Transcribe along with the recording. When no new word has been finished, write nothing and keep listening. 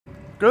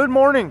Good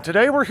morning.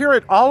 Today we're here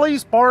at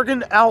Ollie's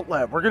Bargain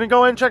Outlet. We're going to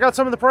go in and check out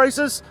some of the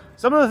prices,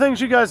 some of the things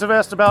you guys have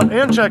asked about,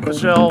 and check the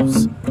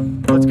shelves.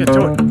 Let's get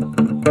to it.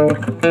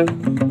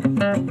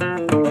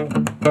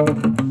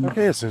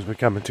 Okay, as soon as we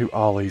come into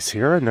Ollie's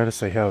here, I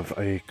notice they have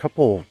a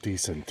couple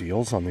decent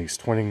deals on these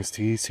Twinings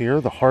teas here.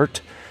 The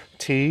Heart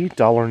tea,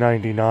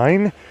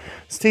 $1.99.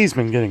 This tea's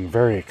been getting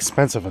very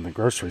expensive in the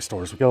grocery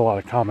stores. We get a lot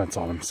of comments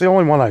on them. It's the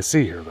only one I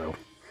see here, though.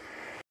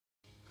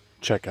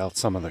 Check out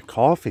some of the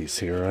coffees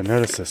here. I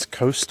noticed this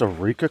Costa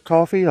Rica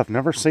coffee. I've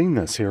never seen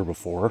this here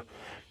before.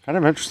 Kind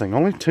of interesting.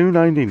 Only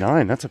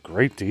 $2.99. That's a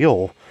great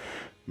deal.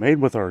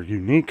 Made with our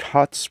unique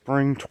hot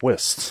spring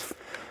twists.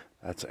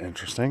 That's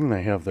interesting.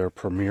 They have their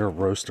Premier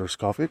Roasters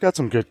coffee. I've got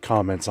some good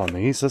comments on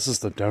these. This is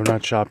the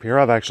donut shop here.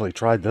 I've actually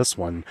tried this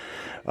one.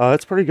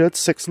 It's pretty good.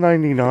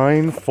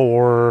 $6.99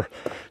 for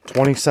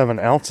 27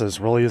 ounces.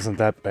 Really isn't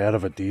that bad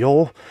of a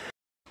deal.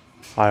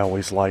 I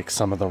always like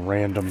some of the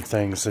random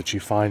things that you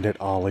find at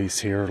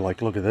Ollie's here.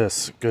 Like, look at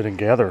this. Good and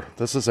Gather.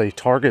 This is a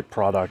Target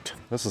product.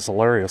 This is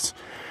hilarious.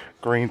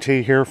 Green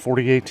tea here,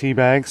 48 tea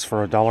bags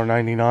for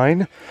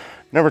 $1.99.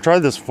 Never tried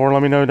this before.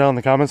 Let me know down in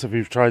the comments if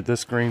you've tried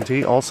this green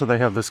tea. Also, they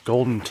have this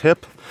Golden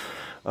Tip,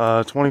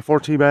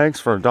 24 tea bags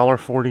for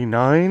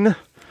 $1.49. I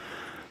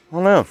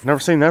don't know. Never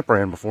seen that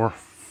brand before.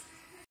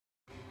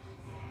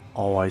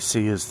 All I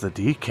see is the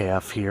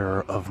decaf here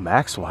of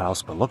Maxwell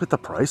House, but look at the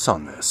price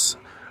on this.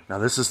 Now,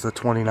 this is the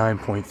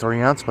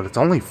 29.3 ounce, but it's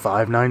only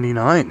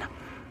 $5.99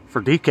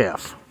 for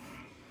decaf.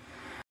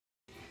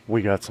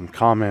 We got some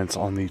comments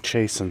on the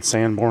Chase and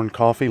Sanborn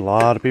coffee. A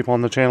lot of people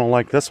on the channel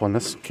like this one.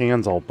 This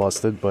can's all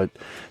busted, but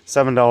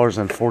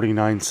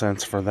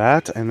 $7.49 for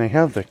that. And they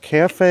have the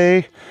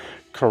Cafe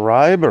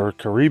Caribe, or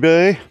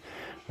Caribe,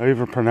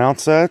 however you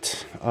pronounce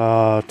that.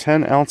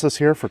 10 ounces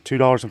here for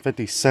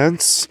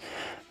 $2.50.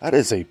 That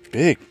is a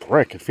big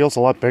brick. It feels a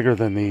lot bigger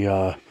than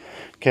the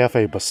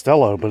Cafe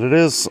Bustelo, but it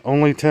is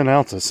only 10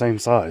 ounces, same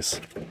size.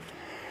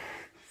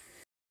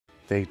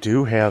 They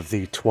do have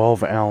the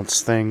 12-ounce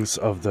things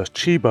of the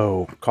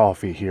Chibo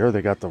coffee here.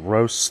 They got the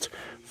roast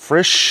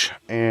frisch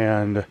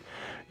and,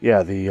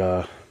 yeah,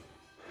 the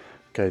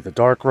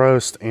dark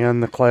roast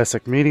and the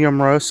classic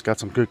medium roast. Got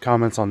some good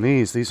comments on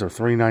these. These are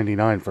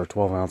 $3.99 for a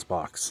 12-ounce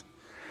box.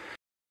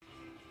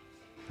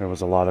 There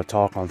was a lot of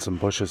talk on some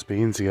Bush's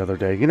beans the other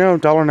day. You know,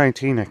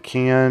 $1.19 a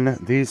can.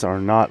 These are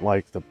not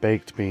like the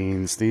baked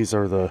beans. These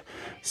are the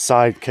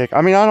sidekick.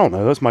 I mean, I don't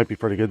know. Those might be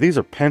pretty good. These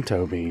are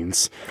pinto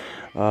beans.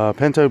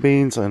 Pinto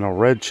beans and a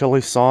red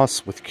chili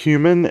sauce with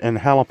cumin and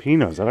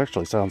jalapenos. That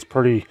actually sounds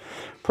pretty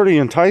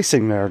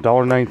enticing there.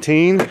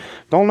 $1.19.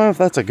 Don't know if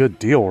that's a good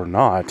deal or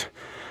not.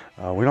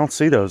 We don't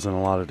see those in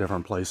a lot of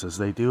different places.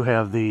 They do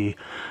have the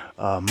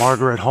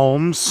Margaret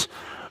Holmes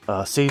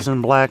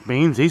seasoned black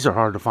beans. These are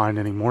hard to find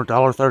anymore.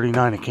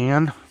 $1.39 a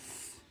can.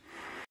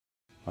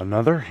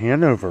 Another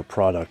Hanover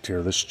product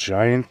here. This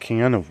giant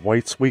can of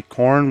white sweet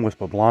corn with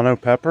poblano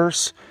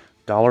peppers.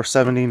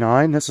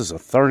 $1.79. This is a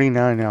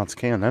 39-ounce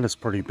can. That is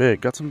pretty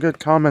big. Got some good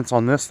comments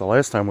on this the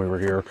last time we were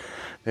here.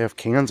 They have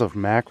cans of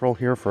mackerel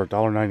here for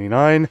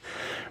 $1.99.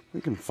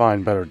 We can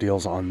find better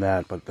deals on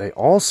that. But they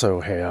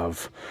also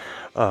have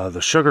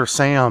the Sugar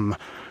Sam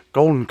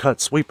Golden Cut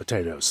sweet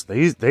potatoes.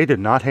 They did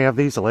not have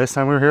these the last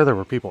time we were here. There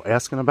were people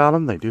asking about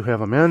them. They do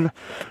have them in.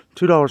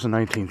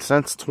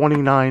 $2.19,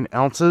 29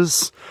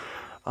 ounces.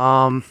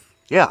 Yeah,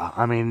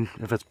 I mean,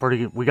 if it's pretty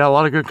good, we got a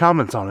lot of good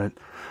comments on it.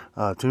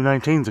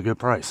 $2.19 is a good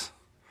price.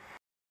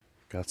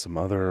 Got some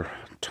other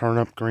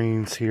turnip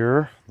greens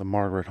here. The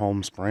Margaret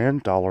Holmes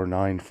brand,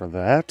 $1.09 for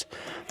that.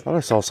 Thought I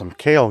saw some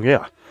kale,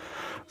 yeah.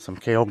 Some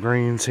kale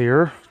greens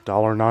here,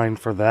 $1.09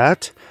 for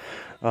that.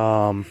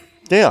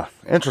 Yeah,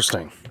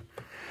 interesting.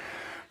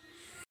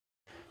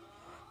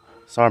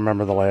 So I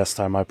remember the last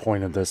time I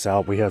pointed this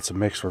out, we had some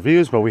mixed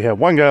reviews, but we had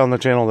one guy on the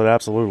channel that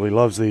absolutely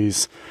loves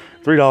these.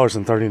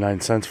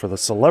 $3.39 for the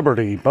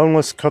Celebrity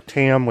Boneless Cooked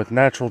Ham with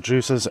natural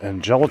juices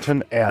and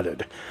gelatin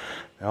added.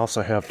 They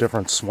also have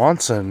different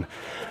Swanson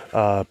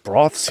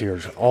broths here.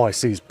 All I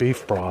see is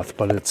beef broth,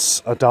 but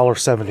it's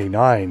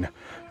 $1.79,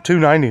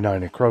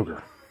 $2.99 at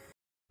Kroger.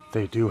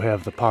 They do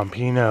have the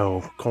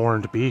Pompino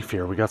corned beef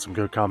here. We got some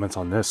good comments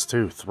on this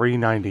too.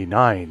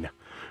 $3.99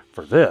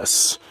 for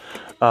this.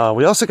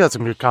 We also got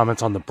some good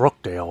comments on the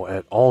Brookdale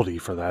at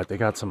Aldi for that. They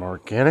got some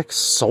organic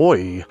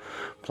soy,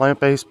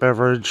 plant-based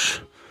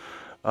beverage,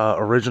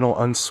 original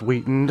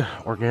unsweetened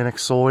organic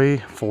soy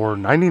for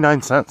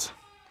 99 cents.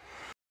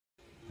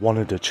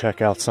 Wanted to check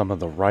out some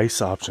of the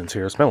rice options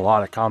here. There's been a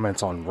lot of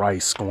comments on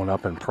rice going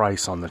up in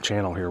price on the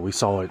channel here. We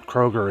saw at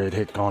Kroger it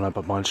had gone up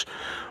a bunch.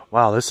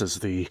 Wow, this is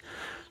the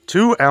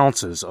 2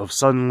 ounces of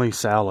Suddenly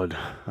Salad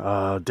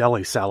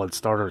deli salad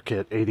starter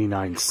kit,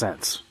 89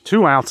 cents.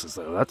 2 ounces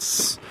though,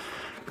 that's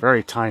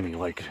very tiny.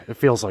 Like, it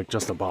feels like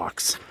just a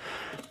box.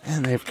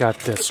 And they've got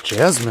this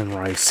jasmine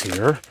rice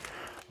here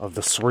of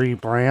the Sri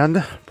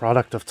brand,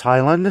 product of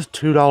Thailand,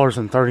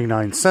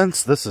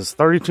 $2.39. This is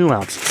 32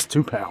 ounces,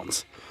 2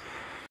 pounds.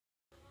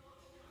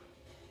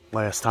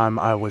 Last time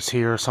I was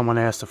here, someone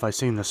asked if I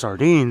seen the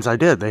sardines. I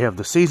did. They have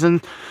the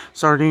seasoned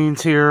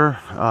sardines here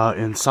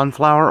in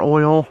sunflower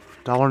oil,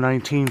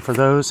 $1.19 for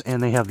those.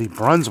 And they have the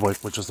Brunswick,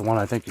 which is the one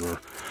I think you were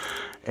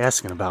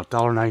asking about,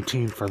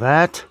 $1.19 for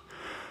that.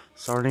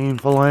 Sardine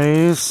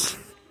fillets.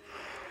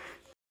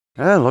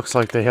 And it looks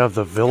like they have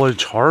the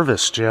Village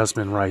Harvest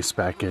jasmine rice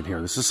back in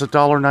here. This is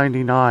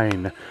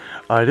 $1.99.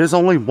 It is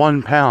only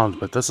 1 pound,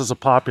 but this is a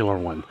popular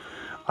one.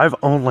 I've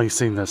only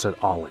seen this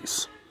at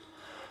Ollie's.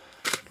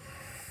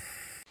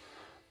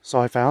 So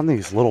I found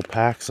these little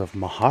packs of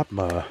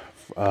Mahatma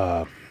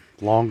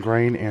long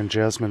grain and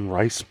jasmine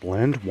rice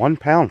blend. 1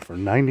 pound for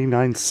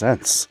 99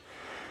 cents.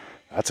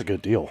 That's a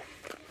good deal.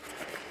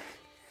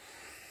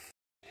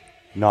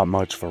 Not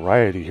much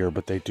variety here,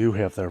 but they do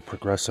have their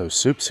Progresso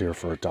soups here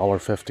for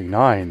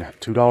 $1.59.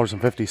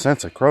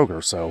 $2.50 at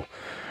Kroger. So,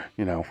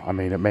 you know, I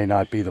mean, it may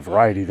not be the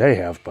variety they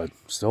have, but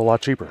still a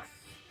lot cheaper.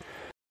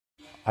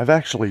 I've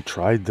actually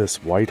tried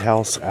this White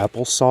House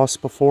applesauce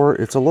before.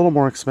 It's a little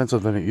more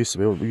expensive than it used to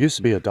be. It used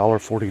to be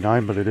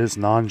 $1.49, but it is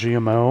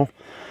non-GMO.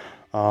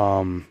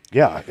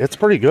 Yeah, it's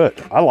pretty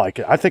good. I like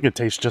it. I think it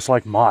tastes just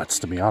like Mott's,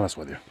 to be honest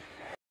with you.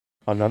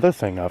 Another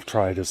thing I've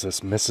tried is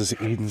this Mrs.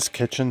 Eden's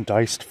Kitchen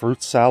diced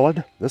fruit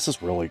salad. This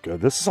is really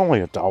good. This is only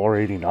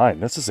 $1.89.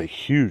 This is a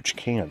huge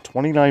can,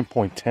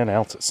 29.10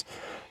 ounces.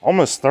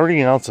 Almost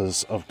 30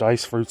 ounces of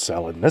diced fruit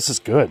salad. And this is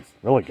good,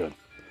 really good.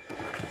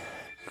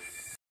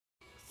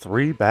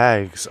 3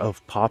 bags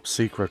of Pop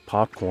Secret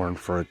popcorn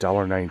for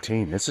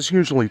 $1.19. This is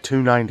usually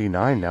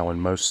 $2.99 now in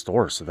most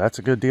stores, so that's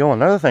a good deal.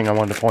 Another thing I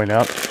wanted to point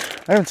out,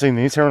 I haven't seen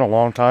these here in a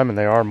long time, and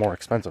they are more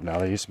expensive now.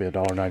 They used to be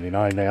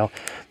 $1.99 now.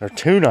 They're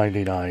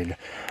 $2.99,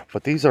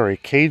 but these are a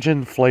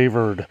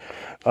Cajun-flavored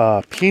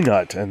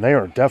peanut, and they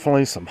are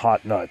definitely some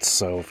hot nuts.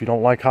 So if you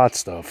don't like hot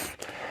stuff,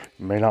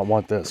 you may not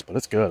want this, but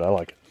it's good. I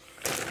like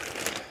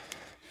it.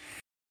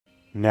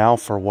 Now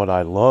for what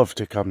I love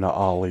to come to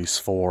Ollie's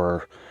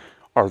for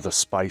are the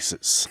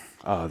spices.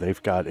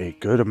 They've got a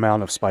good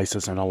amount of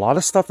spices and a lot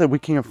of stuff that we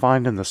can't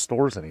find in the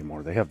stores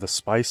anymore. They have the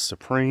Spice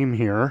Supreme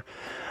here,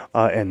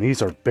 and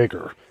these are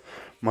bigger,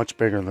 much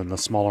bigger than the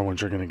smaller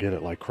ones you're going to get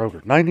at like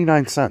Kroger.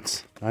 99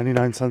 cents.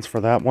 99 cents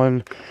for that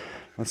one.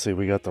 Let's see,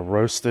 we got the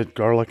roasted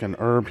garlic and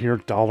herb here,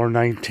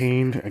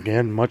 $1.19.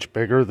 Again, much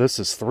bigger. This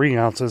is 3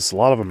 ounces. A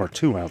lot of them are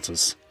 2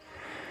 ounces.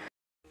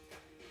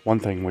 One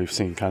thing we've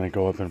seen kind of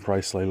go up in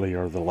price lately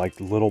are the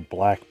like little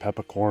black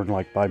peppercorn,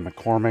 like by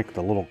McCormick,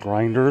 the little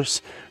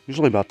grinders.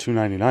 Usually about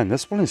 $2.99.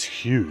 This one is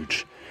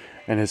huge,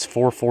 and it's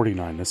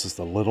 $4.49. This is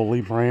the Little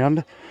Lee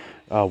brand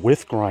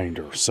with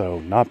grinder, so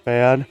not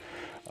bad.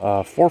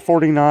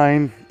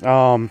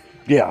 $4.49.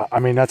 Yeah, I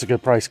mean that's a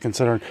good price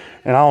considering.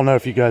 And I don't know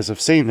if you guys have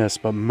seen this,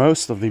 but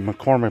most of the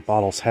McCormick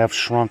bottles have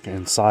shrunk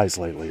in size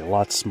lately, a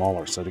lot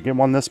smaller. So to get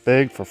one this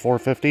big for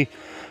 $4.50,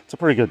 it's a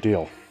pretty good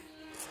deal.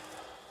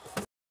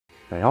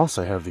 They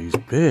also have these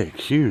big,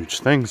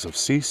 huge things of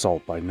sea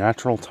salt by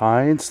Natural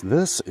Tides.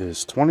 This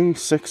is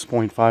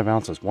 26.5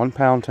 ounces, 1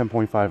 pound,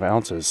 10.5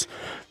 ounces.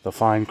 The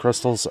fine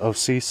crystals of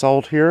sea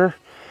salt here.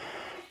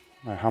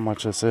 How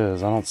much this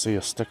is, I don't see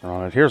a sticker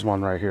on it. Here's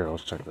one right here.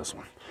 Let's check this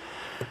one.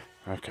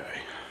 Okay,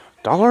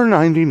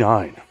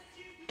 $1.99.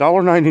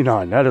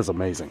 $1.99, that is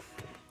amazing.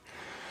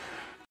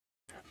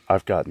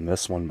 I've gotten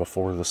this one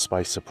before, the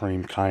Spice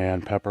Supreme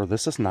Cayenne Pepper.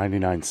 This is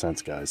 99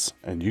 cents, guys,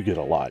 and you get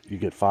a lot. You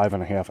get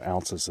 5.5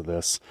 ounces of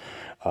this.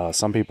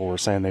 Some people were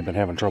saying they've been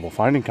having trouble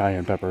finding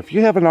cayenne pepper. If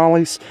you have an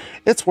Ollie's,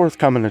 it's worth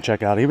coming to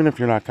check out, even if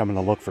you're not coming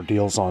to look for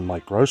deals on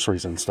like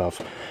groceries and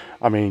stuff.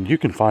 I mean, you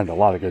can find a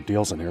lot of good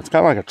deals in here. It's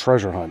kind of like a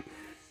treasure hunt.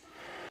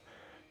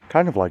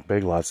 Kind of like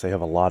Big Lots, they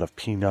have a lot of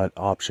peanut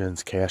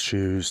options,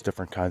 cashews,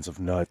 different kinds of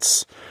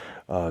nuts.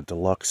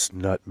 Deluxe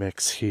nut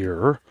mix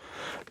here.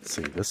 Let's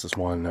see, this is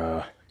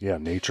one, yeah,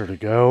 Nature to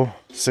Go,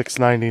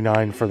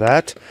 $6.99 for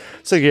that.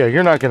 So yeah,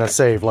 you're not going to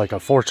save like a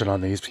fortune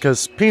on these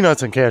because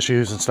peanuts and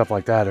cashews and stuff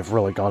like that have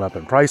really gone up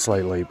in price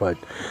lately. But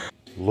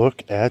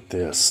look at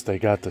this. They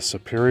got the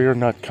Superior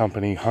Nut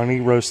Company honey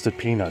roasted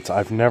peanuts.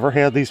 I've never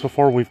had these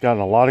before. We've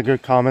gotten a lot of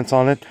good comments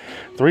on it.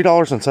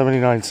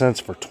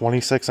 $3.79 for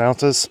 26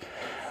 ounces.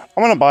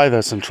 I'm going to buy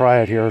this and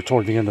try it here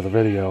toward the end of the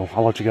video.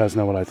 I'll let you guys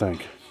know what I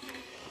think.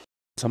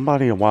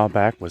 Somebody a while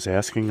back was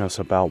asking us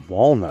about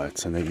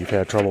walnuts and that you've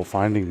had trouble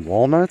finding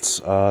walnuts.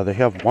 They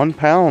have 1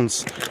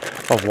 pound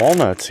of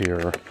walnuts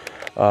here.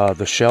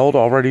 The shelled,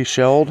 already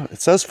shelled.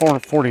 It says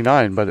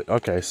 $4.49, but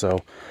okay, so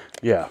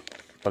yeah.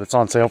 But it's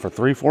on sale for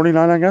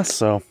 $3.49, I guess.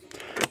 So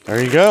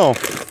there you go.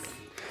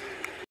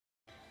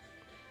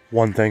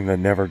 One thing that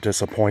never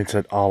disappoints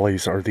at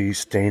Ollie's are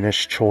these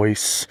Danish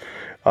choice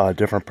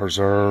different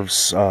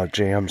preserves,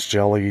 jams,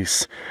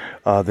 jellies.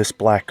 This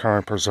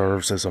blackcurrant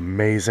preserves is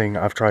amazing.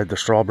 I've tried the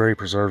strawberry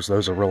preserves.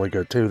 Those are really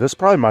good too. This is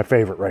probably my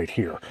favorite right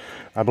here.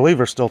 I believe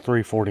they're still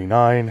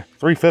 $3.49,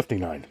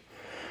 $3.59.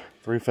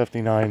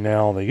 $3.59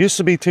 now. They used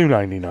to be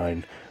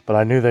 $2.99, but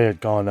I knew they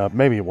had gone up.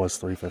 Maybe it was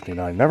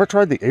 $3.59. Never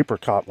tried the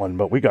apricot one,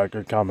 but we got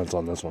good comments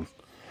on this one.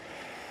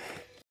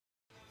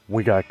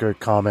 We got good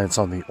comments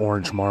on the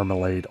orange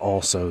marmalade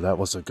also. That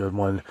was a good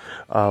one.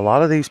 A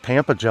lot of these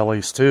Pampa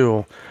jellies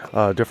too.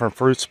 Different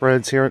fruit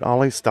spreads here at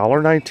Ollie's.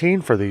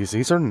 $1.19 for these.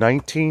 These are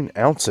 19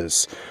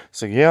 ounces.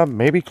 So yeah,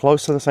 maybe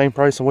close to the same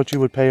price of what you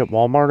would pay at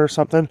Walmart or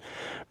something.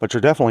 But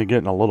you're definitely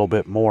getting a little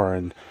bit more.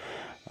 And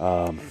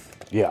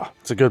yeah,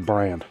 it's a good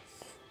brand.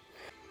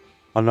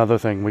 Another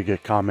thing we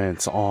get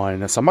comments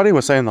on. Somebody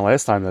was saying the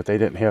last time that they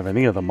didn't have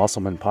any of the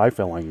Musselman pie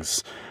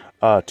fillings.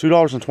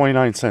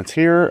 $2.29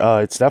 here.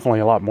 It's definitely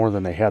a lot more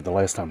than they had the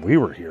last time we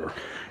were here.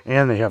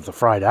 And they have the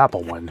fried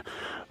apple one,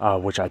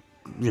 which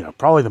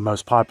probably the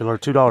most popular.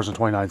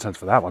 $2.29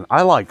 for that one.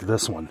 I like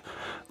this one,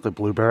 the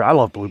blueberry. I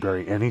love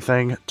blueberry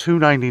anything.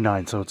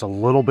 $2.99, so it's a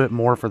little bit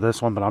more for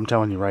this one, but I'm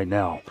telling you right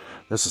now,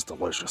 this is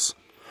delicious.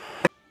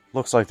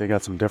 Looks like they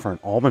got some different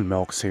almond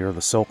milks here.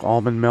 The silk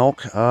almond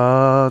milk.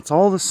 It's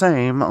all the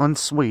same,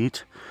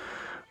 unsweet,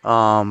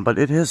 but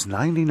it is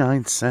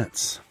 99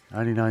 cents.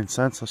 99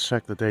 cents. Let's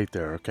check the date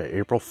there. Okay,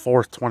 April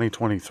 4th,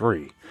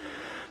 2023.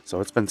 So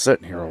it's been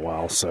sitting here a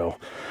while. So,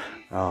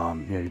 yeah,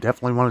 you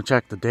definitely want to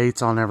check the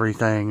dates on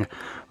everything.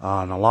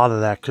 And a lot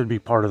of that could be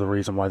part of the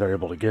reason why they're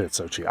able to get it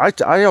so cheap.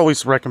 I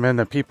always recommend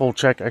that people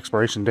check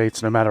expiration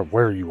dates no matter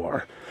where you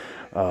are.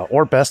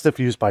 Or best if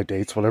used by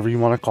dates, whatever you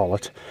want to call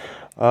it.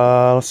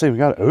 Let's see, we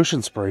got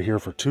Ocean Spray here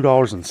for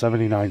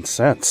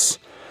 $2.79.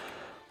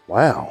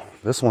 Wow.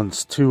 This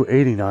one's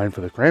 $2.89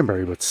 for the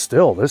cranberry, but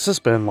still, this has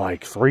been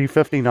like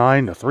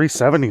 $3.59 to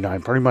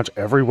 $3.79 pretty much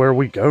everywhere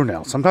we go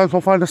now. Sometimes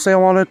we'll find a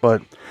sale on it,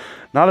 but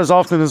not as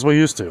often as we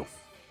used to.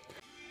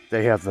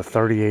 They have the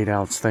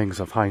 38-ounce things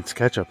of Heinz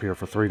ketchup here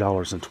for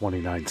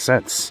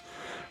 $3.29.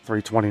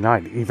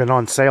 $3.29. Even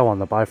on sale on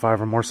the buy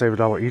 5 or more, save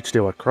 $1 each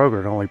deal at Kroger,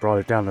 it only brought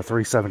it down to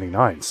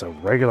 $3.79. So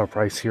regular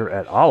price here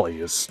at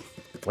Ollie is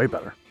way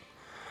better.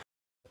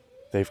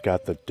 They've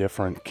got the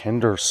different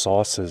Kinder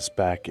sauces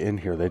back in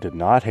here. They did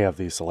not have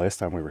these the last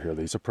time we were here.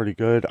 These are pretty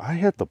good. I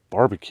had the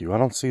barbecue. I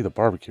don't see the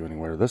barbecue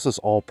anywhere. This is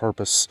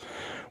all-purpose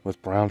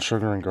with brown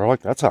sugar and garlic.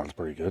 That sounds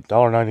pretty good.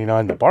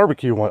 $1.99. The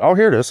barbecue one. Oh,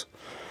 here it is.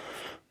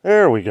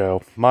 There we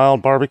go.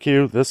 Mild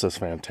barbecue. This is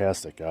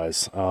fantastic,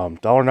 guys.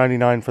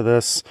 $1.99 for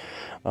this.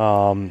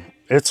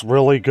 It's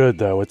really good,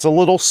 though. It's a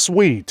little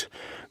sweet.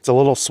 It's a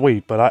little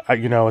sweet, but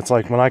it's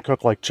like when I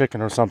cook like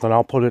chicken or something,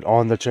 I'll put it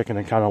on the chicken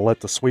and kind of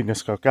let the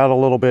sweetness cook out a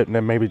little bit, and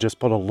then maybe just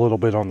put a little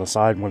bit on the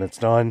side when it's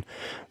done.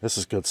 This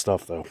is good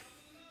stuff, though.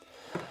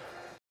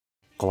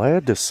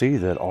 Glad to see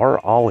that our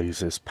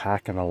Ollie's is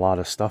packing a lot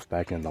of stuff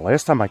back in. The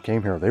last time I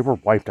came here, they were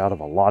wiped out of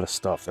a lot of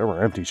stuff. There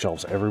were empty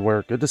shelves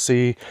everywhere. Good to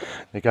see.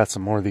 They got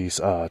some more of these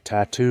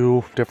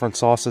tattoo different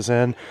sauces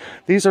in.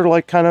 These are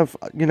like kind of,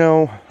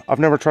 I've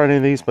never tried any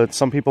of these, but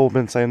some people have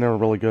been saying they were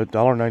really good.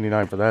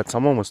 $1.99 for that.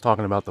 Someone was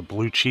talking about the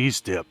blue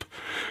cheese dip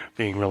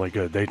being really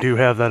good. They do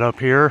have that up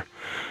here.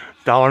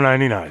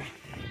 $1.99.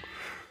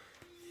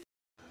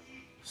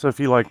 So if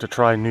you like to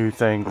try new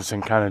things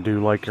and kind of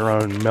do like your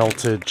own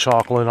melted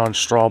chocolate on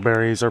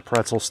strawberries or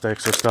pretzel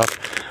sticks or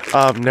stuff,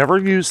 I've never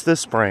used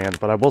this brand,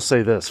 but I will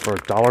say this, for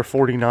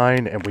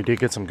 $1.49, and we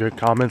did get some good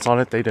comments on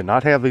it. They did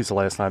not have these the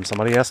last time.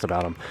 Somebody asked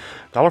about them.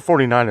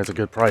 $1.49 is a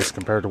good price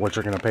compared to what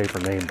you're going to pay for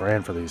name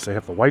brand for these. They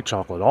have the white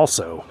chocolate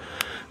also.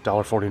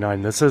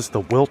 $1.49. This is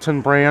the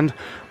Wilton brand.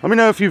 Let me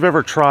know if you've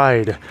ever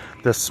tried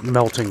this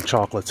melting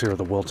chocolates here,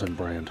 the Wilton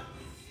brand.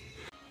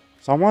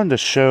 So I wanted to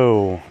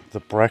show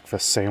the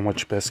breakfast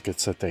sandwich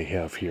biscuits that they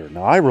have here.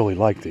 Now, I really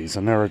like these,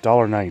 and they're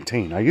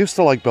 $1.19. I used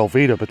to like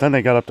Belvita, but then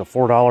they got up to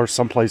 $4.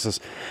 Some places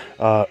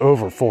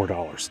over $4.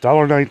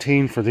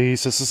 $1.19 for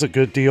these. This is a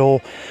good deal.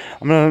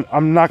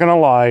 I'm not gonna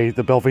lie,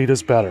 the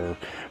Belvita's better,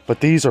 but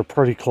these are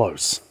pretty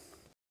close.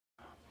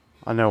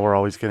 I know we're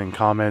always getting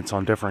comments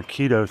on different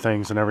keto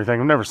things and everything.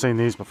 I've never seen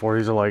these before.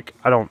 These are like,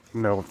 I don't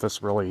know if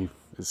this really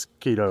is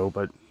keto,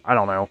 but I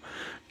don't know.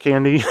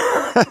 Candy.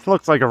 It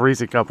looks like a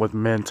Reese cup with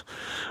mint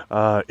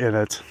in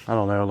it. I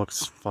don't know. It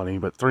looks funny,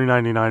 but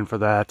 $3.99 for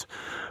that.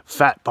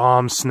 Fat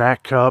Bomb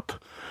snack cup.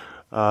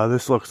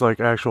 This looks like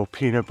actual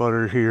peanut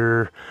butter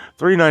here.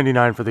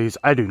 $3.99 for these.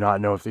 I do not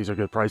know if these are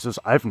good prices.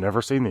 I've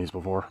never seen these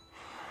before.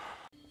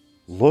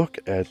 Look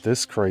at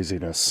this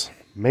craziness.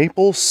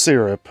 Maple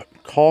syrup,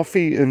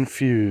 coffee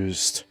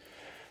infused.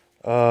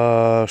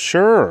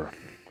 Sure.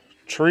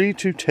 Tree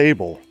to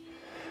table.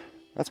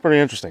 That's pretty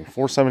interesting.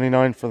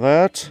 $4.79 for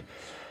that.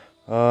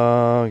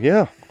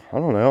 Yeah, I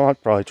don't know.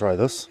 I'd probably try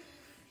this.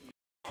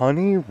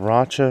 Honey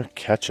Racha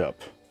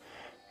ketchup.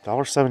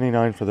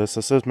 $1.79 for this.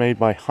 This is made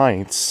by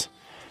Heinz.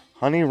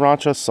 Honey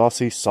Racha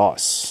saucy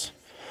sauce.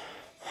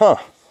 Huh.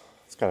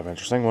 It's kind of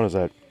interesting. What is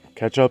that?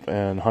 Ketchup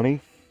and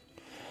honey?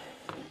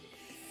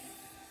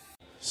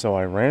 So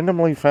I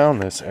randomly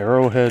found this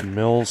Arrowhead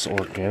Mills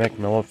organic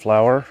millet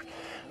flour.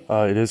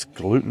 It is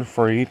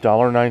gluten-free.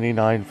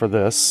 $1.99 for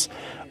this.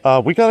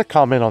 We got a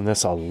comment on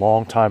this a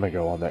long time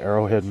ago on the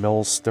Arrowhead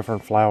Mills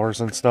different flours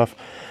and stuff.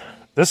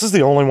 This is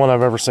the only one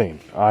I've ever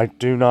seen. I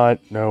do not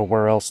know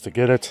where else to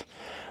get it.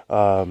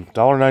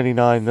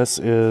 $1.99. This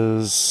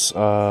is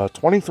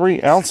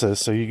 23 ounces,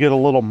 so you get a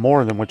little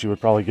more than what you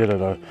would probably get at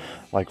a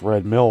like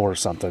Red Mill or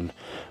something.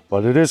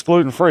 But it is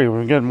gluten-free.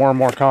 We're getting more and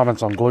more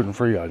comments on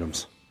gluten-free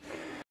items.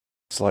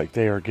 Looks like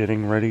they are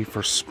getting ready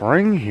for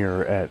spring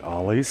here at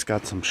Ollie's.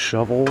 Got some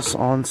shovels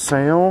on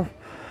sale.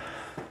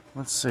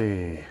 Let's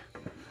see. It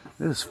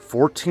is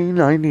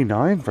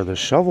 $14.99 for this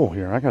shovel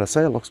here. I gotta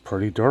say, it looks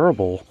pretty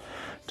durable.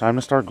 Time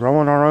to start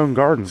growing our own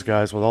gardens,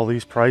 guys, with all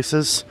these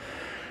prices.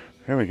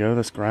 Here we go,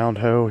 this ground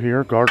hoe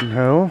here, garden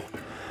hoe.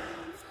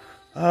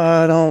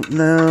 I don't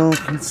know.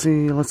 Let's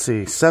see.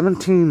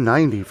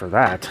 $17.90 for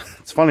that.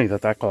 It's funny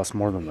that that costs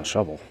more than the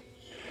shovel.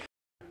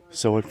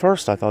 So at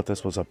first I thought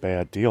this was a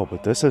bad deal,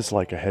 but this is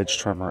like a hedge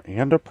trimmer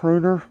and a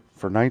pruner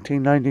for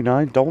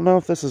 $19.99. Don't know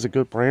if this is a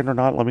good brand or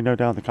not. Let me know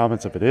down in the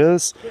comments if it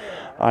is.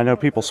 I know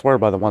people swear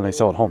by the one they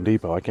sell at Home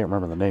Depot. I can't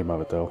remember the name of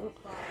it though.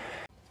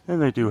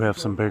 And they do have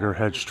some bigger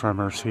hedge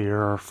trimmers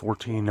here,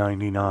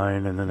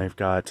 $14.99, and then they've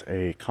got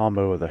a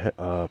combo of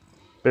the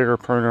bigger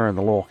pruner and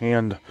the little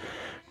hand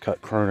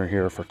cut pruner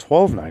here for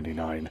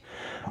 $12.99.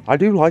 I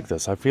do like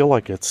this. I feel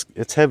like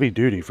it's heavy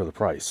duty for the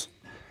price.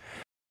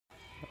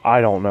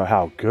 I don't know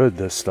how good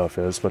this stuff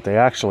is, but they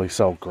actually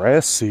sell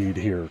grass seed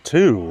here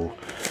too.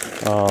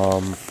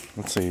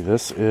 Let's see,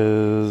 this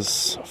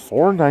is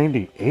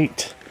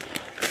 $4.98.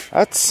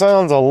 That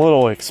sounds a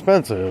little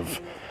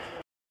expensive.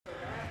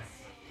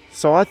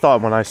 So I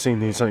thought when I seen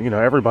these, you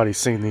know, everybody's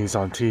seen these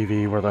on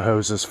TV where the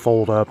hoses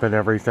fold up and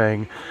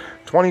everything.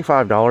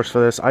 $25 for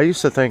this. I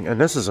used to think,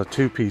 and this is a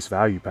two-piece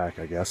value pack,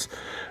 I guess.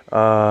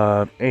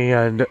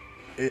 And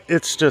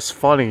it's just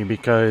funny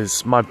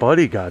because my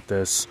buddy got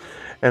this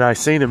and I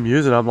seen him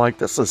use it. I'm like,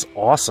 this is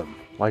awesome.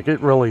 Like,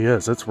 it really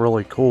is. It's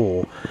really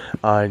cool.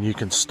 And you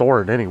can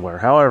store it anywhere.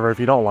 However, if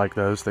you don't like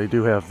those, they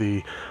do have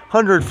the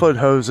 100-foot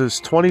hoses,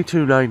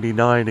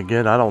 $22.99.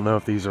 Again, I don't know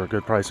if these are a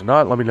good price or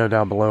not. Let me know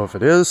down below if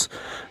it is.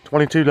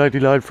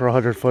 $22.99 for a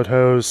 100-foot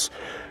hose.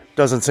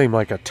 Doesn't seem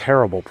like a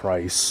terrible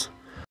price.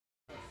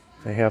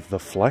 They have the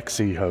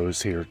Flexi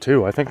hose here,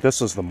 too. I think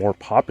this is the more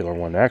popular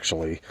one,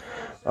 actually.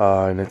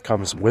 And it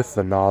comes with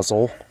the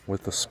nozzle,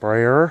 with the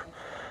sprayer.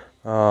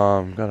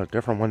 Got a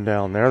different one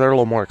down there. They're a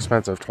little more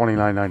expensive,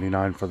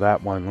 $29.99 for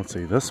that one. Let's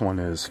see, this one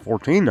is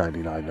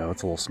 $14.99 though.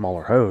 It's a little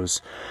smaller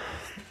hose.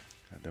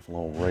 Got a different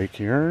little rake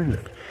here.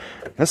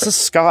 This is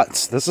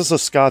Scott's. This is a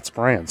Scott's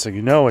brand, so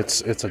you know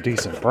it's a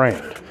decent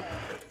brand.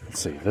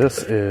 Let's see, this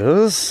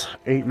is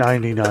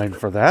 $8.99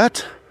 for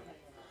that.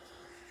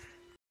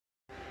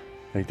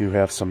 They do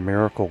have some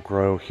Miracle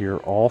Grow here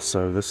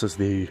also. This is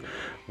the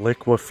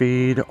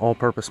Liquifeed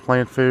all-purpose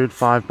plant food,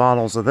 5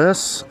 bottles of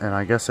this, and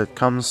I guess it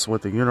comes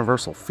with a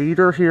universal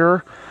feeder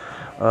here.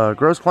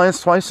 Grows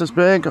plants twice as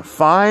big,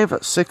 5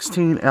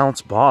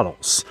 16-ounce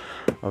bottles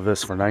of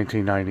this for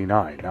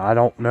 $19.99. Now I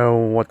don't know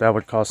what that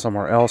would cost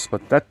somewhere else,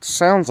 but that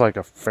sounds like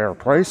a fair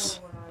price.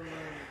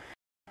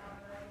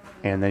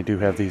 And they do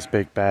have these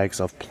big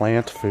bags of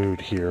plant food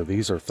here.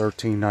 These are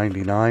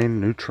 $13.99,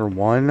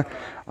 Nutri-One.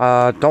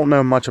 Don't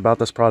know much about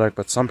this product,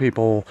 but some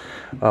people,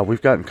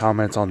 we've gotten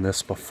comments on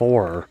this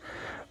before.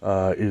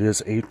 It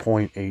is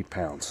 8.8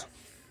 pounds.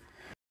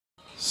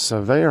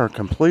 So they are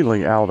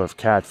completely out of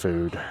cat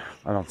food.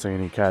 I don't see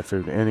any cat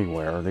food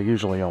anywhere. They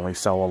usually only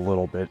sell a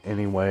little bit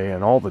anyway.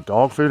 And all the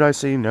dog food I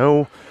see,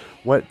 no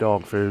wet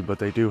dog food, but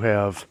they do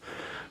have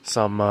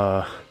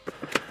some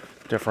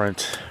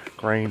different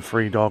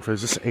grain-free dog food.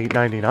 This is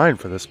 $8.99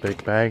 for this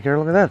big bag here.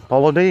 Look at that,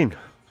 Paula Deen.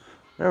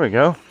 There we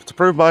go. If it's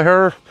approved by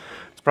her,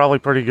 it's probably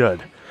pretty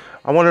good.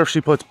 I wonder if she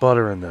puts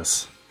butter in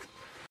this.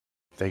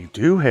 They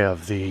do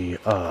have the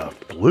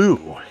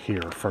blue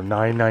here for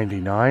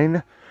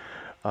 $9.99.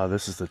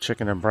 This is the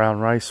chicken and brown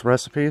rice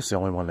recipe. It's the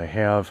only one they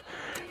have.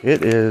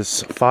 It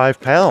is 5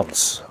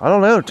 pounds. I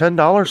don't know,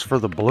 $10 for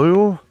the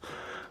blue.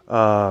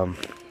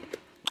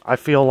 I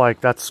feel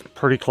like that's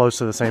pretty close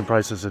to the same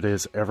price as it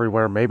is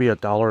everywhere. Maybe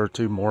 $1 or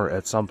 $2 more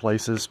at some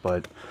places,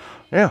 but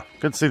yeah,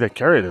 good to see they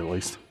carry it at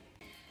least.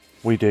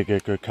 We did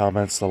get good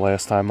comments the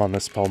last time on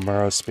this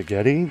Palmero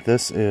spaghetti.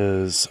 This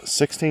is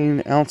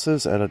 16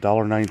 ounces at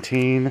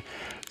 $1.19,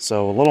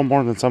 so a little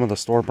more than some of the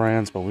store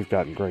brands, but we've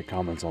gotten great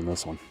comments on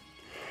this one.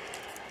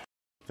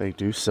 They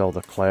do sell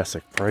the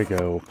classic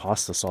Prego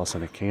pasta sauce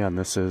in a can.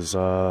 This is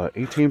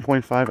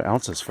 18.5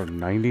 ounces for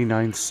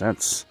 99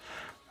 cents.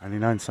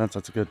 99 cents,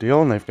 that's a good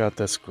deal. And they've got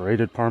this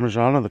grated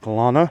Parmesan, the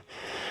Colonna.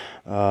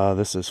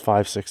 This is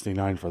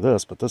 $5.69 for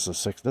this, but this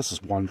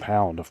is 1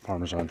 pound of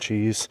Parmesan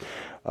cheese.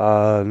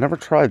 Never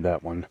tried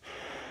that one.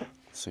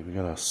 Let's see, we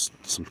got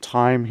some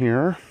thyme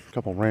here, a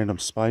couple random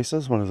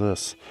spices. What is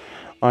this?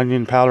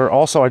 Onion powder.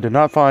 Also, I did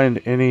not find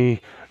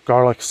any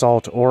garlic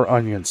salt or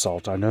onion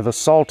salt. I know the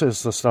salt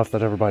is the stuff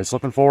that everybody's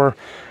looking for.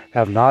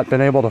 Have not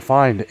been able to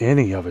find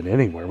any of it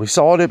anywhere. We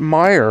saw it at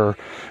Meijer,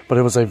 but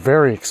it was a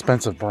very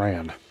expensive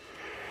brand.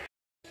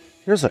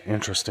 Here's an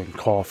interesting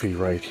coffee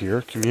right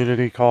here.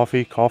 Community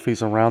coffee.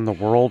 Coffees around the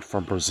world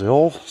from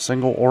Brazil.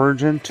 Single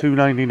origin.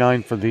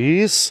 $2.99 for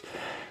these.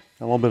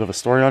 A little bit of a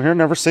story on here.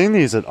 Never seen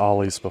these at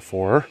Ollie's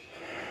before.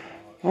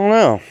 I don't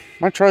know.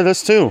 Might try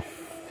this too.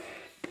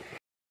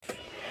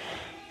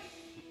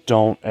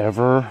 don't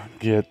ever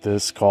get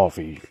this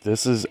coffee.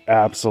 This is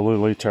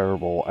absolutely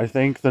terrible. I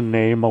think the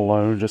name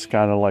alone just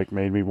kind of like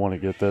made me want to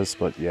get this,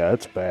 but yeah,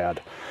 it's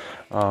bad.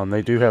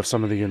 They do have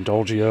some of the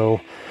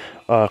Indulgio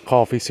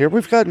coffees here.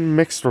 We've gotten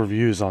mixed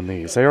reviews on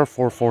these. They are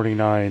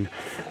 $4.49.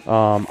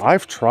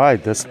 I've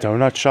tried this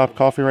Donut Shop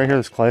coffee right here,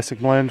 this classic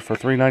blend for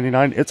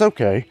 $3.99. It's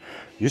okay.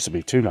 Used to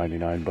be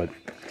 $2.99, but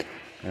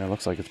yeah, it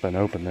looks like it's been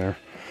open there.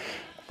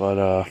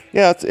 But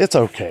yeah, it's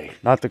okay.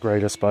 Not the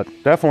greatest, but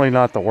definitely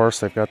not the worst.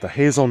 They've got the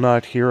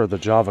hazelnut here, or the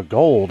Java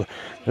Gold.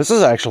 This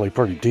is actually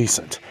pretty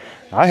decent.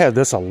 I had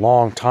this a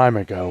long time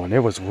ago, and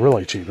it was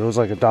really cheap. It was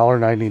like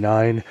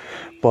 $1.99.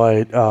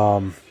 But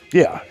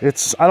yeah,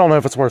 I don't know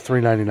if it's worth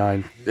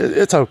 $3.99.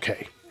 It's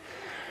okay.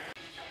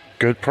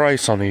 Good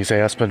price on these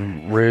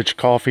Aspen Ridge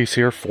coffees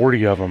here.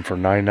 40 of them for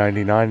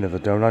 $9.99 at the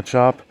donut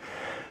shop.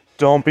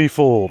 Don't be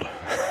fooled.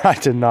 I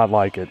did not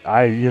like it.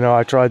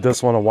 I tried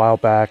this one a while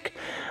back.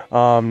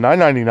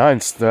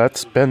 $9.99,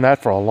 that's been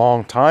that for a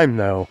long time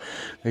though.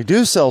 They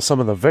do sell some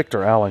of the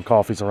Victor Allen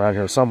coffees around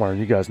here somewhere, and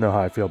you guys know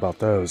how I feel about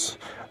those.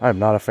 I'm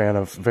not a fan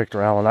of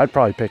Victor Allen. I'd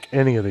probably pick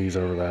any of these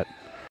over that.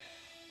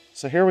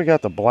 So here we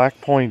got the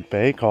Black Point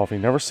Bay coffee.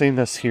 Never seen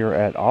this here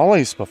at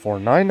Ollie's before.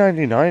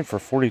 $9.99 for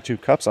 42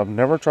 cups. I've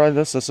never tried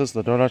this. This is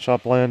the Donut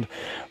Shop blend.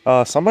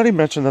 Somebody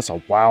mentioned this a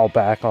while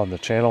back on the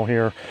channel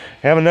here.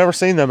 Haven't never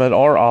seen them at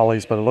our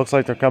Ollie's, but it looks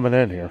like they're coming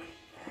in here.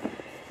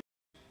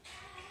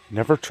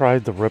 Never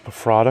tried the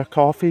Ripafrada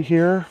coffee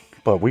here,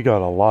 but we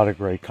got a lot of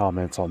great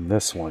comments on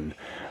this one.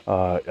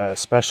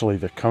 Especially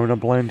the Kona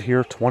blend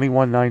here,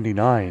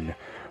 $21.99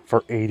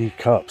 for 80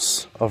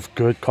 cups of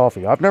good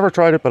coffee. I've never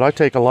tried it, but I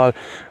take a lot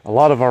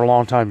of our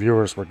longtime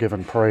viewers were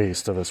giving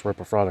praise to this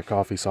Ripafrada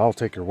coffee, so I'll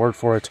take your word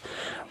for it.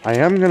 I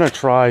am going to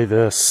try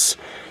this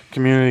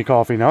community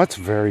coffee. Now, it's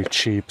very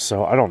cheap,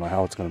 so I don't know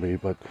how it's going to be,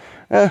 but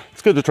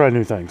it's good to try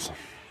new things.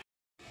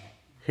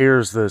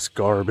 Here's this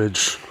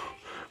garbage.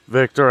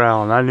 Victor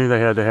Allen. I knew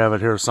they had to have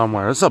it here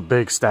somewhere. It's a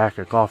big stack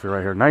of coffee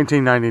right here.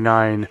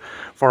 $19.99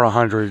 for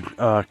 100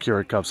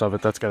 Keurig cups of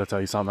it. That's got to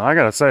tell you something. I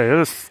got to say,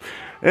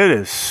 it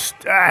is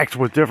stacked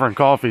with different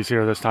coffees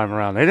here this time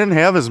around. They didn't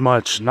have as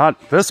much,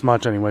 not this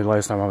much anyway,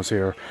 last time I was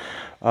here.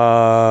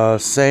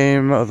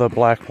 Same the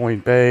Black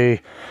Point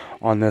Bay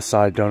on this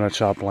side, Donut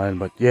Shop blend.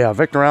 But yeah,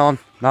 Victor Allen,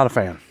 not a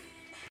fan.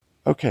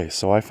 Okay,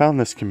 so I found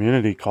this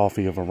community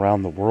coffee of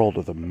around the world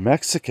of the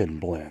Mexican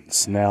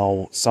blends.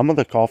 Now, some of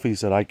the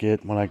coffees that I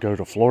get when I go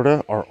to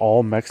Florida are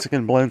all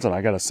Mexican blends, and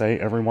I gotta say,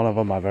 every one of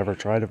them I've ever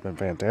tried have been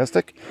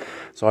fantastic.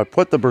 So I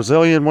put the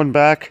Brazilian one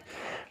back.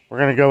 We're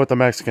gonna go with the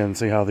Mexican and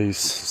see how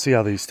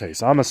these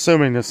taste. I'm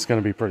assuming this is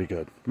gonna be pretty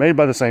good. Made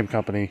by the same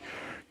company,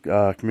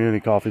 community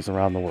coffees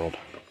around the world.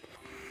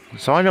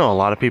 So I know a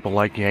lot of people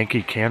like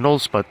Yankee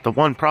candles, but the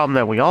one problem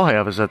that we all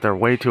have is that they're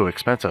way too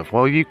expensive.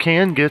 Well, you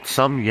can get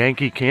some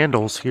Yankee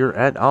candles here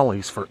at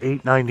Ollie's for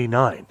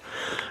 $8.99.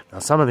 Now,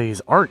 some of these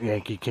aren't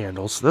Yankee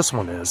candles. This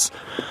one is.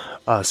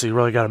 So you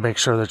really got to make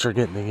sure that you're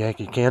getting the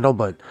Yankee candle.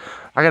 But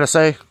I got to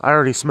say, I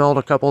already smelled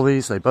a couple of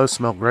these. They both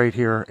smell great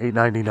here.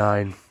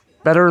 $8.99.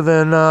 Better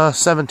than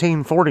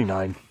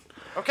 $17.49.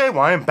 Okay,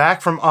 well, I am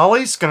back from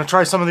Ollie's. Going to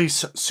try some of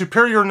these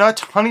Superior Nut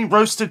Honey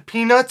Roasted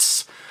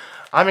Peanuts.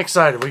 I'm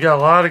excited. We got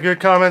a lot of good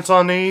comments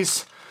on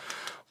these.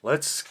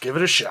 Let's give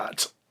it a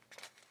shot.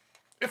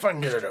 If I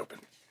can get it open.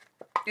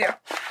 Yeah,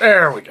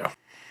 there we go.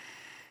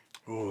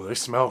 Ooh, they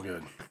smell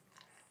good.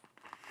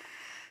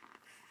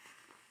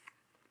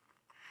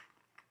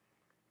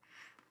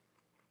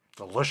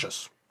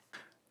 Delicious.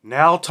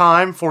 Now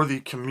time for the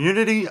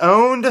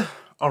community-owned,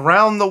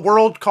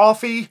 around-the-world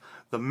coffee,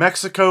 the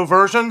Mexico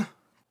version.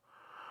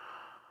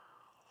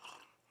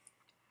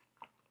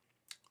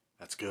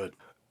 That's good.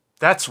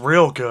 That's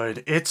real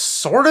good. It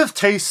sort of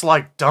tastes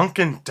like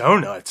Dunkin'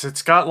 Donuts.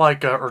 It's got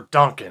like or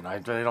Dunkin'.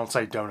 They don't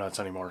say donuts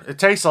anymore. It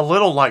tastes a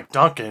little like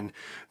Dunkin'.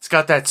 It's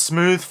got that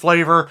smooth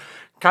flavor,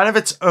 kind of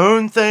its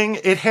own thing.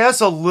 It has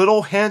a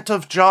little hint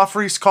of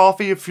Joffrey's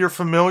coffee. If you're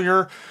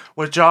familiar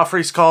with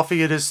Joffrey's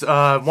coffee, it is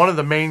one of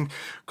the main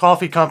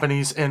coffee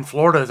companies in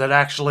Florida that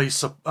actually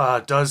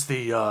does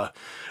the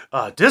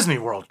Disney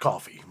World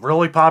coffee.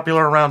 Really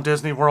popular around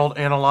Disney World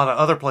and a lot of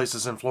other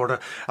places in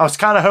Florida. I was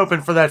kind of hoping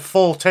for that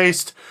full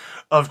taste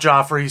of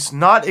Joffrey's.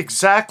 Not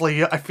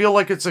exactly. I feel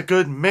like it's a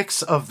good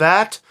mix of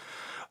that,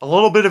 a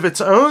little bit of its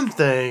own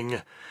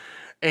thing,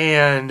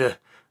 and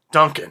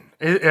Dunkin'.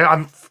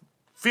 I'm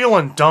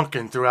feeling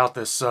Dunkin' throughout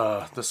this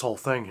this whole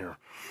thing here.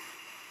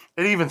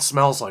 It even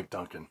smells like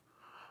Dunkin'.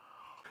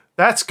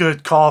 That's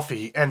good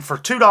coffee, and for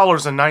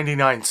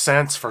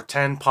 $2.99 for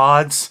 10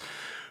 pods,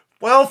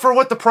 well, for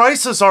what the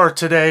prices are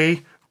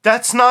today,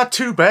 that's not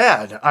too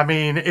bad. I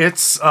mean,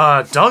 it's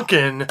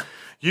Dunkin'.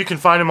 You can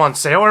find them on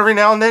sale every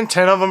now and then.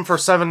 10 of them for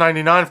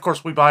 $7.99. Of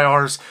course, we buy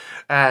ours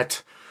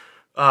at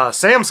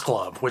Sam's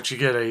Club, which you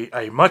get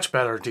a much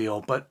better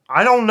deal. But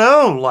I don't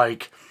know,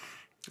 like,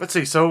 let's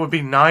see. So it would be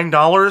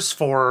 $9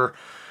 for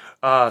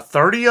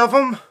 30 of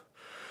them.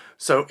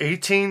 So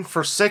 18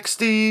 for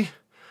 60.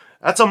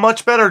 That's a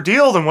much better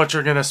deal than what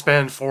you're going to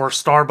spend for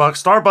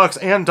Starbucks.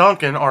 Starbucks and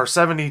Dunkin' are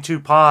 72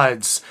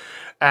 pods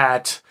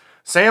at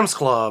Sam's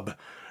Club,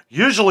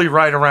 usually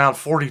right around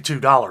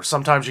 $42.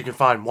 Sometimes you can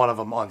find one of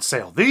them on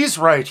sale. These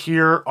right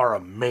here are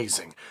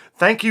amazing.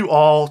 Thank you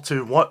all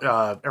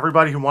to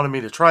everybody who wanted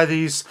me to try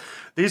these.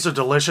 These are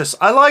delicious.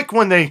 I like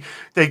when they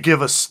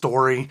give a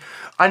story.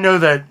 I know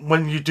that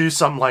when you do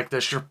something like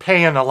this, you're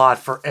paying a lot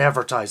for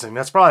advertising.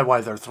 That's probably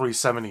why they're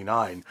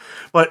 $3.79.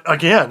 But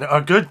again,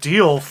 a good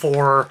deal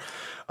for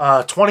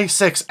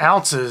 26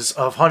 ounces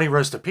of honey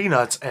roasted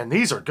peanuts, and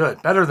these are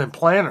good. Better than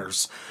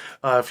Planters,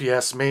 if you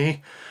ask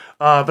me.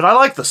 But I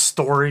like the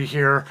story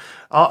here.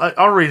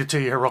 I'll read it to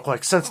you here real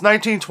quick. Since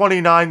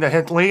 1929, the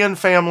Hitlean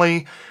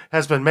family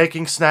has been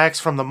making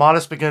snacks from the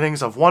modest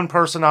beginnings of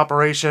one-person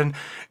operation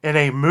in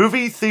a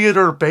movie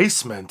theater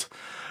basement.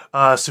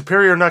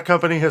 Superior Nut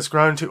Company has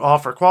grown to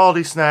offer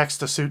quality snacks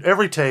to suit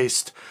every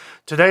taste.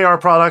 Today, our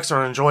products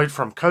are enjoyed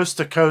from coast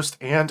to coast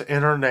and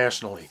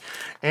internationally.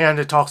 And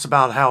it talks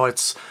about how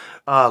it's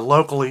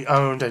locally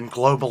owned and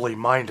globally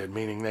minded,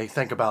 meaning they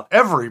think about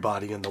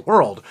everybody in the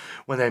world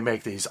when they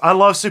make these. I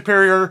love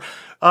Superior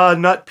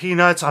Nut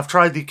Peanuts. I've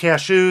tried the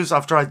cashews.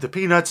 I've tried the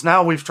peanuts.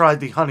 Now we've tried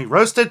the honey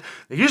roasted.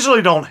 They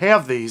usually don't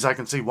have these. I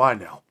can see why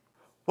now.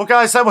 Well,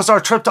 guys, that was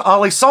our trip to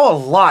Ollie's. Saw a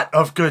lot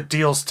of good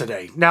deals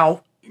today.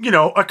 Now, you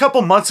know, a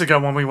couple months ago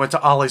when we went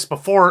to Ollie's,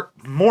 before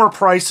more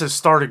prices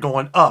started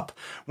going up,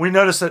 we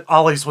noticed that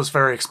Ollie's was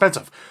very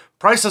expensive.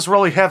 Prices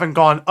really haven't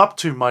gone up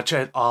too much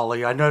at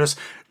Ollie. I noticed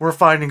we're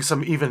finding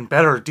some even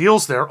better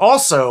deals there.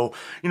 Also,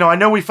 you know, I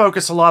know we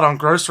focus a lot on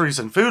groceries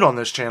and food on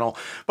this channel,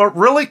 but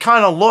really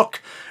kind of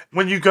look,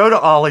 when you go to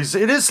Ollie's,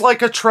 it is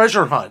like a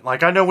treasure hunt.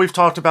 Like, I know we've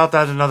talked about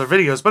that in other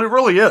videos, but it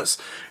really is.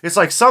 It's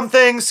like some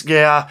things,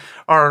 yeah,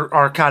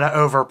 are kind of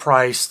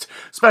overpriced,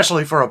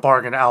 especially for a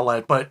bargain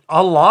outlet, but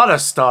a lot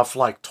of stuff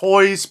like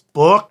toys,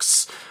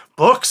 books,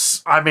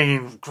 I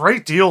mean,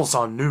 great deals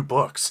on new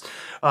books.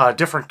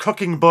 Different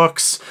cooking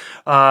books.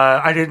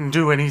 I didn't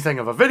do anything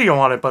of a video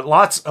on it, but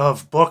lots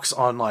of books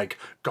on like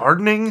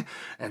gardening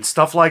and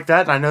stuff like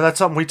that. And I know that's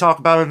something we talk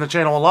about in the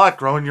channel a lot,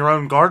 growing your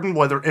own garden,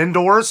 whether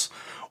indoors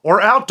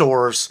or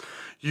outdoors.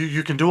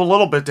 You can do a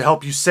little bit to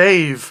help you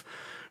save,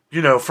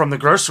 you know, from the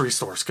grocery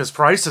stores, because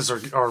prices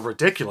are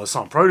ridiculous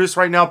on produce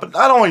right now. But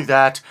not only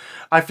that,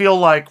 I feel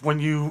like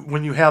when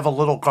you have a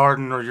little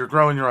garden or you're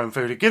growing your own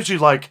food, it gives you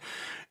like,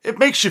 it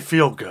makes you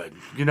feel good,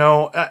 you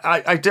know.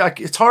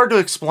 It's hard to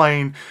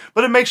explain,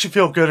 but it makes you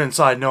feel good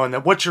inside knowing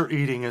that what you're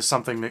eating is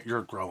something that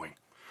you're growing.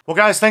 Well,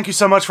 guys, thank you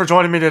so much for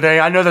joining me today.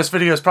 I know this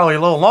video is probably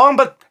a little long,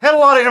 but had a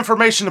lot of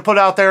information to put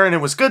out there, and it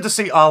was good to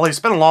see Ollie's. It's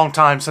been a long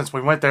time since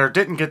we went there.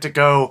 Didn't get to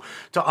go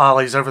to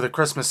Ollie's over the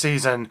Christmas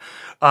season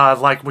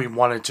like we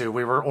wanted to.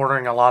 We were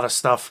ordering a lot of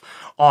stuff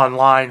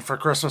online for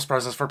Christmas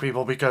presents for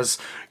people because,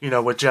 you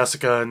know, with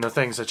Jessica and the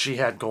things that she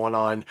had going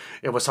on,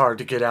 it was hard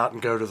to get out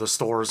and go to the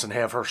stores and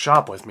have her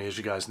shop with me, as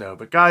you guys know.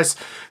 But guys,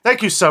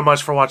 thank you so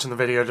much for watching the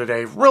video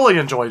today. Really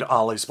enjoyed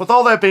Ollie's. With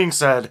all that being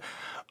said,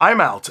 I'm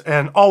out,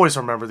 and always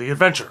remember, the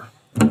adventure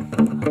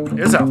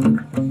is out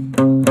there.